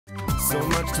so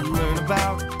much to learn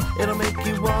about. It'll make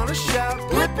you want to shout,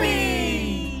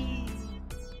 Blippi!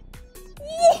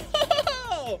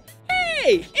 Whoa!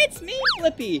 Hey, it's me,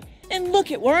 Blippi, and look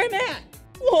at where I'm at.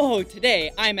 Whoa, today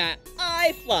I'm at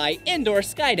iFLY Indoor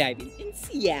Skydiving in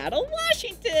Seattle,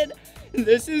 Washington.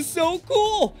 This is so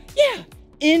cool. Yeah,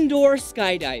 indoor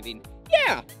skydiving.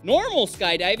 Yeah, normal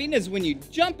skydiving is when you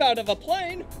jump out of a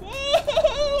plane.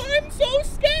 Whoa, I'm so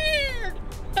scared.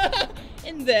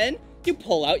 And then you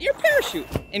pull out your parachute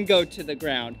and go to the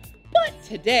ground. But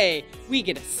today, we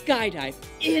get to skydive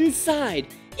inside.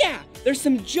 Yeah, there's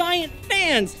some giant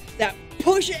fans that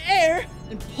push air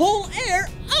and pull air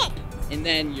up. And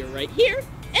then you're right here,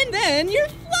 and then you're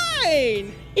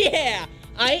flying. Yeah,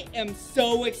 I am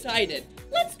so excited.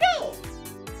 Let's go.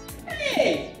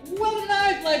 Hey, welcome to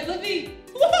iFLY, Blippi.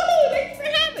 Whoa, thanks for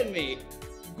having me.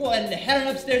 Go ahead and head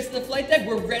on upstairs to the flight deck.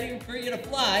 We're ready for you to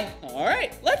fly. All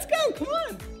right, let's go, come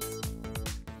on.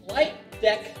 Flight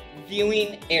deck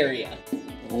viewing area.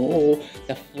 Oh,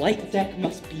 the flight deck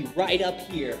must be right up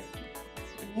here.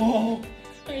 Whoa,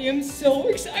 I am so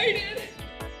excited.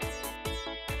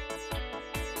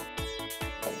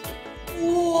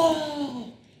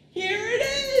 Whoa, here it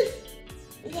is.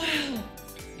 Wow,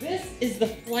 this is the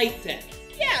flight deck.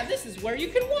 Yeah, this is where you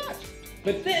can watch.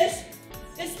 But this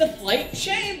is the flight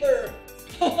chamber.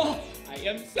 I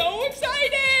am so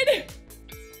excited.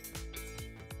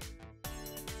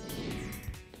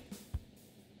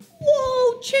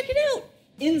 Whoa, check it out.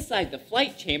 Inside the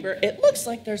flight chamber, it looks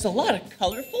like there's a lot of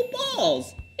colorful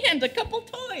balls and a couple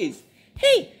toys.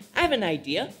 Hey, I have an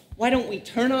idea. Why don't we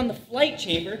turn on the flight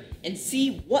chamber and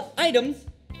see what items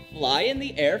fly in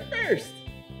the air first?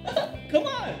 Come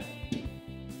on.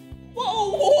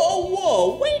 Whoa, whoa,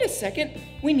 whoa, wait a second.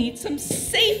 We need some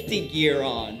safety gear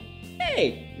on.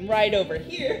 Hey, right over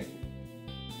here,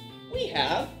 we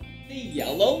have the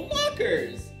yellow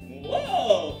lockers.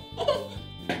 Whoa.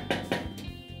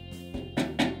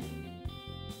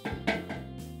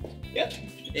 Yep,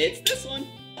 it's this one.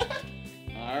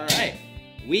 All right,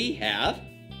 we have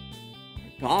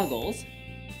goggles.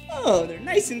 Oh, they're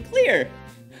nice and clear.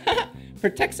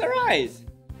 Protects our eyes.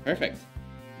 Perfect.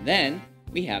 Then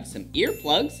we have some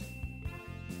earplugs.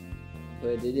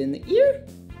 Put it in the ear.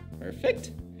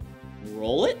 Perfect.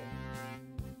 Roll it.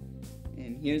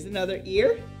 And here's another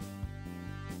ear.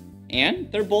 And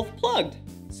they're both plugged.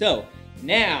 So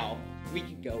now we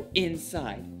can go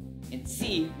inside and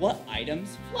see what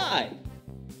items fly.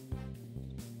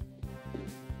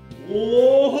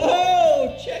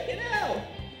 Whoa, check it out.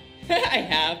 I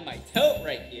have my tote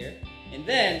right here, and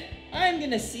then I'm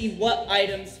gonna see what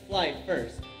items fly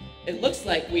first. It looks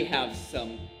like we have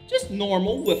some just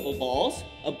normal wiffle balls,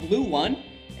 a blue one,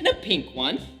 and a pink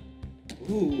one.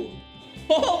 Ooh,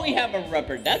 oh, we have a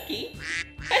rubber ducky.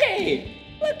 Hey,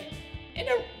 look, and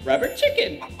a rubber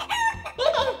chicken.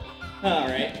 All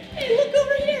right, hey, look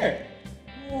over here.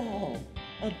 Whoa,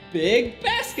 a big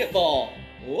basketball.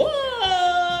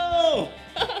 Whoa!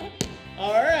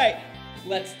 All right,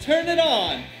 let's turn it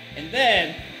on, and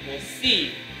then we'll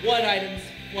see what items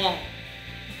fly.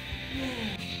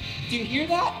 Do you hear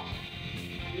that?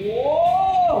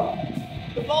 Whoa!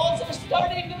 The balls are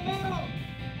starting to move.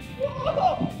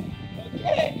 Whoa!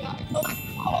 Okay, got the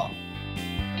ball.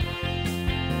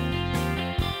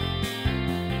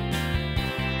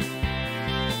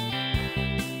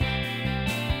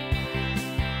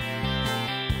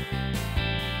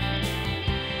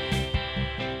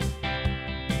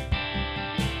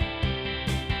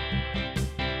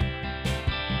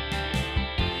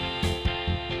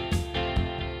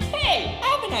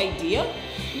 Idea.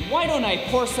 Why don't I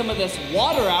pour some of this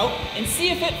water out and see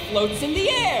if it floats in the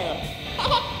air?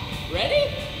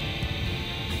 Ready?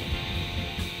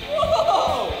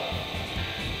 Whoa!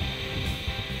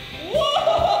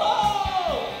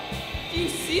 Whoa! Do you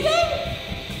see them?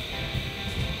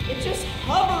 It's just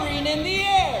hovering in the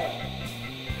air.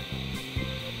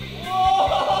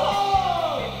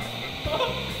 Whoa!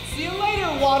 See you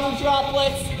later, water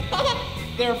droplets.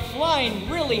 They're flying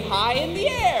really high in the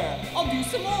air. I'll do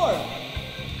some more.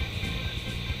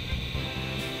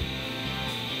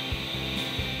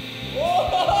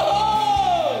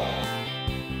 Whoa!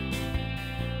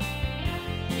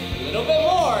 A little bit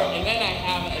more, and then I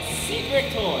have a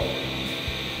secret toy.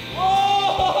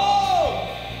 Whoa!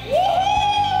 Whoa!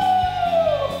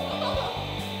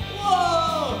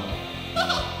 Whoa!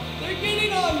 They're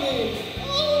getting on me.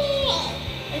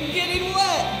 I'm getting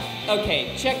wet.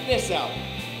 Okay, check this out.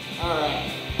 All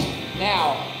right,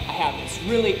 now I have this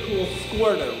really cool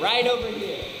squirter right over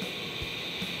here.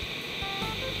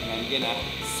 And I'm gonna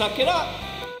suck it up.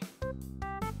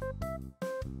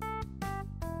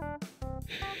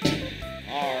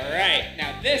 All right,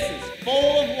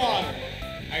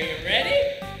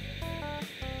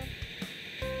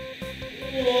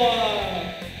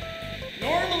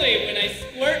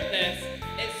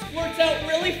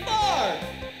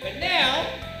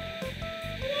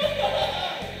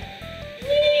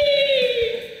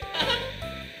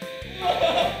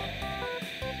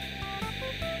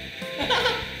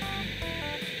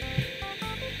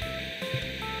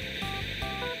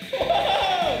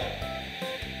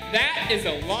 That is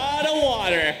a lot of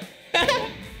water.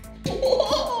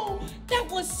 Whoa! That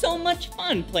was so much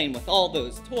fun playing with all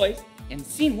those toys and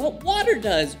seeing what water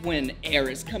does when air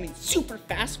is coming super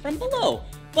fast from below.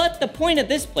 But the point of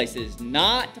this place is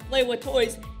not to play with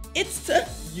toys, it's to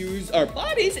use our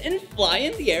bodies and fly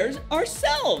in the air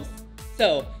ourselves.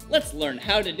 So let's learn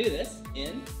how to do this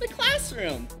in the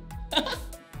classroom.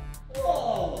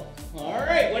 Whoa! All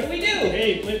right, what do we do?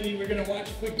 Hey, Blippi, we're gonna watch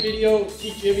a quick video,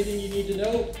 teach you everything you need to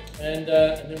know, and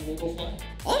then we'll go fly.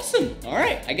 Awesome. All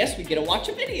right, I guess we get to watch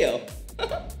a video.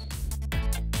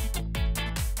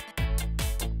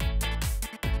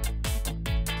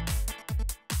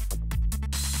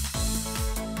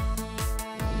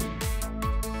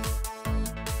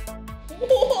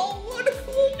 Whoa, what a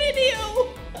cool video.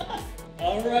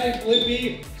 All right,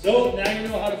 Blippi, so now you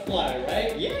know how to fly,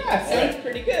 right? Yeah, sounds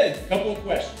pretty good. A couple of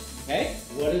questions. Okay.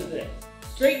 What is this?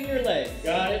 Straighten your legs.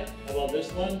 Got it. How about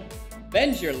this one?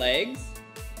 Bend your legs.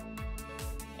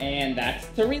 And that's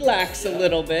to relax a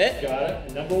little bit. Got it.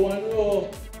 And number one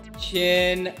rule.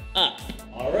 Chin up.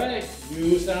 All right,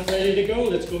 you sound ready to go.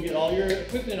 Let's go get all your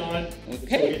equipment on. Let's go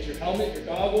get your helmet, your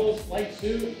goggles, flight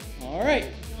suit. All right.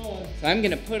 So I'm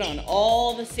gonna put on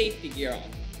all the safety gear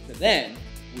on. So then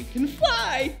we can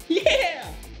fly. Yeah.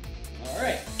 All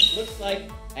right. Looks like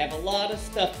I have a lot of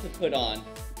stuff to put on.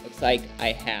 Looks like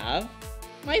I have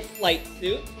my flight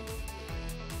suit,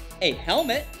 a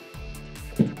helmet,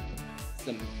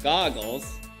 some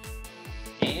goggles,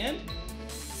 and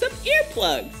some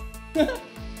earplugs.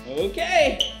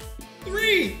 Okay.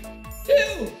 3,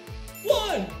 2,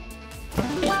 1.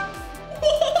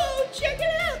 Whoa, check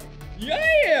it out.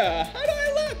 Yeah, how do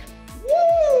I look?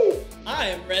 Woo! I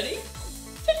am ready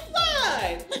to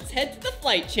fly. Let's head to the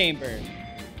flight chamber.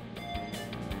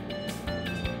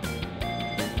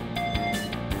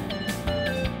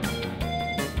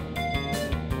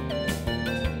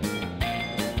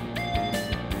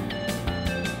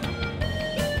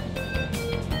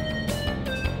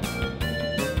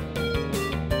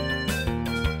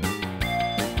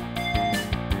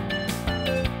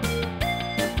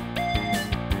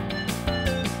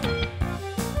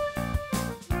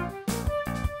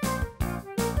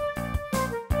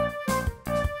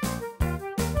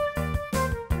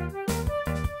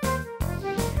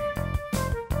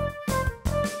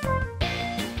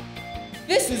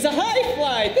 This is a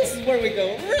iFLY. This is where we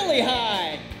go really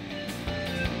high.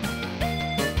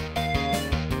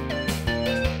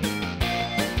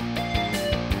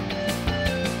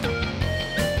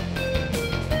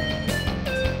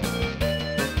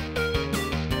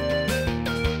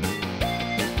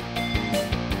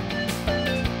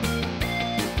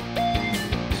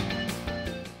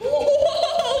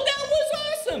 Whoa, that was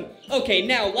awesome. Okay,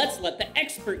 now let's let the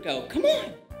expert go. Come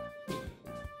on.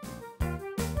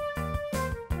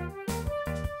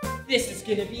 This is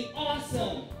gonna be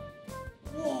awesome.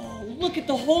 Whoa, look at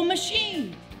the whole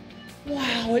machine.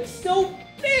 Wow, it's so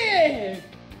big.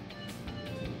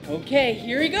 Okay,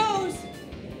 here he goes.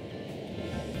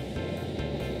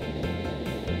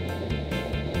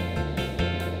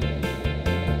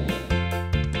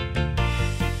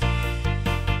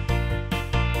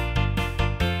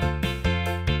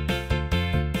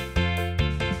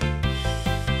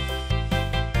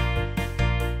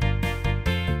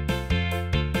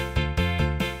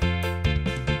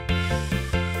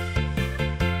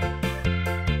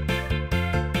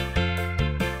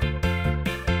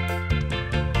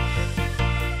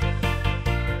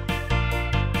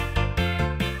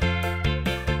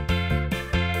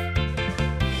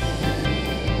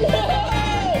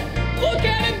 Whoa! Look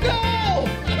at him go!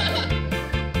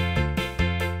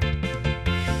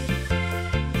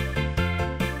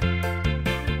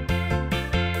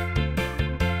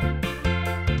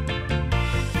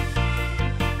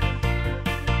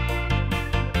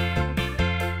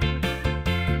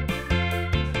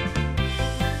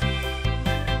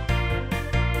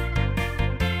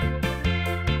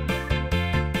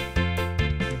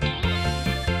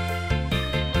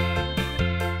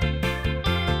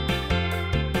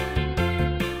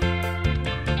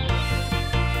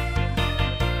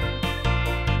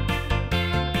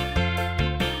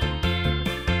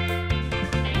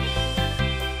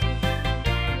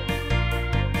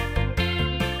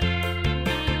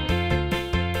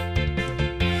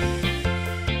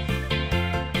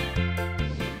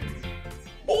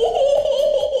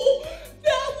 Oh,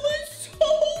 that was so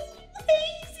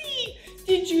crazy!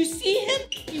 Did you see him?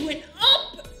 He went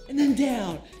up and then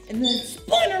down and then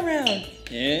spun around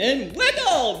and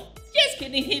wiggled. Just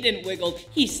kidding, he didn't wiggle.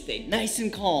 He stayed nice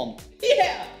and calm.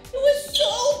 Yeah, it was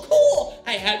so cool.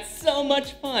 I had so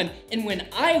much fun. And when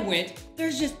I went,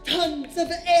 there's just tons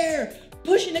of air.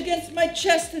 pushing against my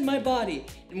chest and my body.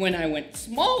 And when I went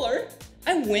smaller,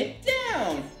 I went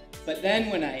down. But then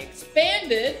when I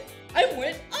expanded, I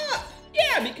went up.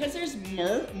 Yeah, because there's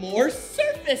more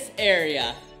surface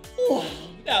area. Wow,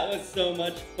 that was so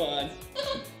much fun.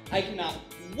 I cannot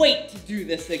wait to do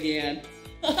this again.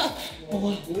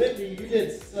 Well, Blippi, you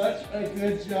did such a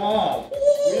good job.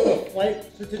 We have a flight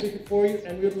certificate for you,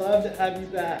 and we'd love to have you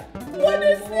back. What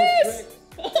is this?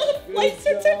 Flight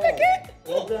certificate?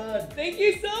 Well done. Thank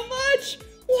you so much.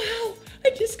 Wow,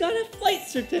 I just got a flight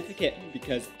certificate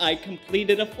because I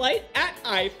completed a flight at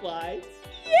iFLY.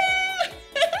 Yeah!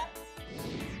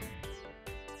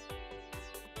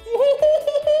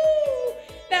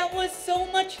 That was so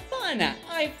much fun at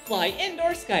iFLY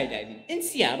Indoor Skydiving in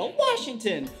Seattle,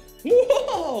 Washington.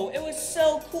 Whoa, it was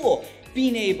so cool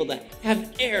being able to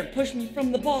have air push me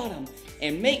from the bottom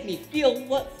and make me feel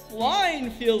what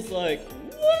flying feels like.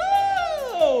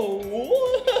 Whoa,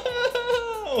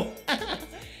 whoa.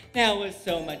 That was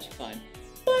so much fun.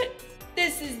 But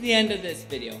this is the end of this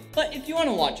video. But if you want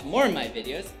to watch more of my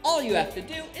videos, all you have to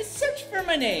do is search for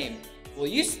my name. Will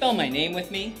you spell my name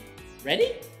with me?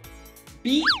 Ready?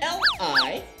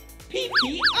 B-L-I-P-P-I.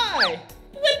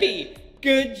 Blippi.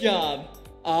 Good job.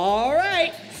 All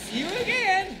right. See you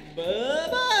again.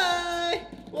 Bye-bye.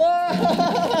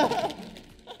 Whoa.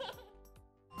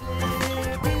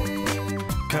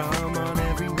 Come on,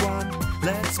 everyone,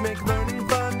 let's make learning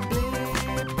fun. Blippi.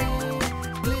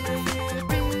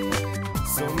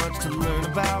 So much to learn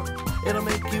about, it'll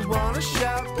make you want to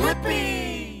shout.